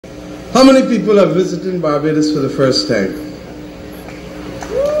How many people are visiting Barbados for the first time?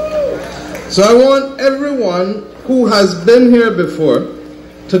 So I want everyone who has been here before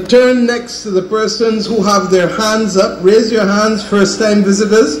to turn next to the persons who have their hands up. Raise your hands, first time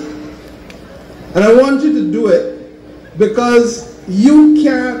visitors. And I want you to do it because you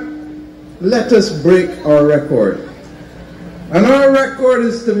can't let us break our record. And our record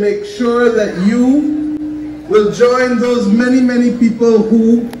is to make sure that you will join those many people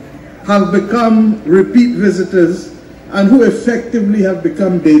who have become repeat visitors and who effectively have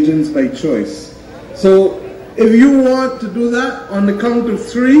become Bajans by choice. So if you want to do that, on the count of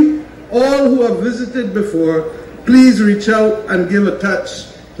 3, all who have visited before, please reach out and give a touch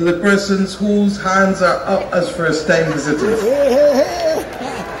to the persons whose hands are up as first time visitors.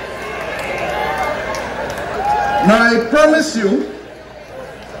 Now I promise you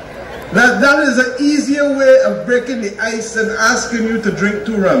that is an easier way of breaking the ice than asking you to drink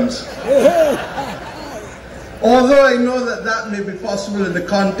 2 rums. Although I know that may be possible in the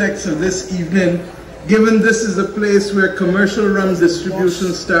context of this evening, given this is a place where commercial rum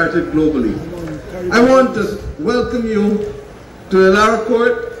distribution started globally. I want to welcome you to the Lara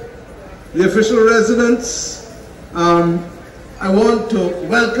Court, the official residence. I want to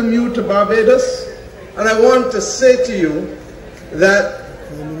welcome you to Barbados, and I want to say to you that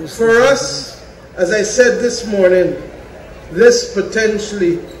for us, as I said this morning, this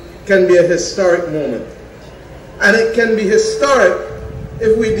potentially can be a historic moment. And it can be historic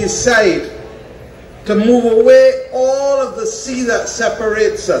if we decide to move away all of the sea that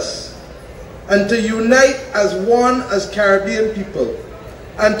separates us and to unite as one, as Caribbean people,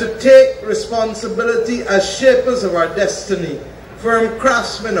 and to take responsibility as shapers of our destiny, firm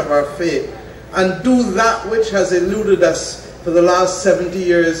craftsmen of our fate, and do that which has eluded us for the last 70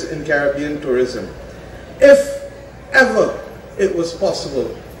 years in Caribbean tourism. If ever it was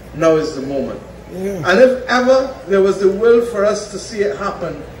possible, now is the moment. Yeah. And if ever there was the will for us to see it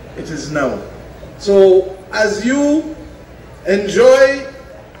happen, it is now. So as you enjoy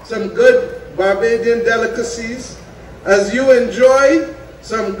some good Barbadian delicacies, as you enjoy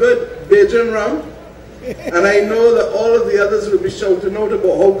some good Bajan rum, and I know that all of the others will be shouting out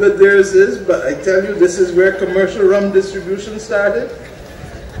about how good theirs is, but I tell you, this is where commercial rum distribution started.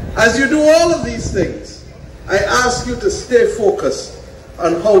 As you do all of these things, I ask you to stay focused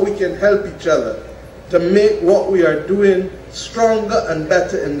on how we can help each other to make what we are doing stronger and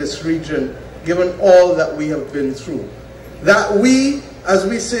better in this region, given all that we have been through. That we, as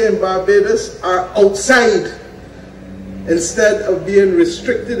we say in Barbados, are outside instead of being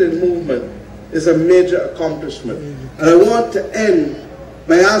restricted in movement is a major accomplishment. And I want to end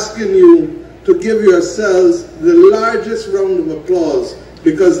by asking you to give yourselves the largest round of applause,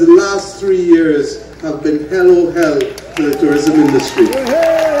 because the last 3 years have been hell oh hell to the tourism industry.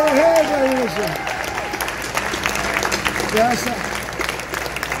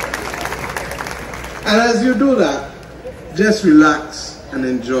 And as you do that, just relax and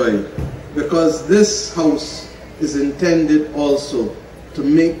enjoy, because this house is intended also to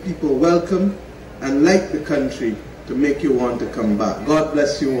make people welcome and like the country, to make you want to come back. God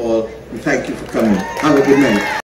bless you all, and thank you for coming. Have a good night.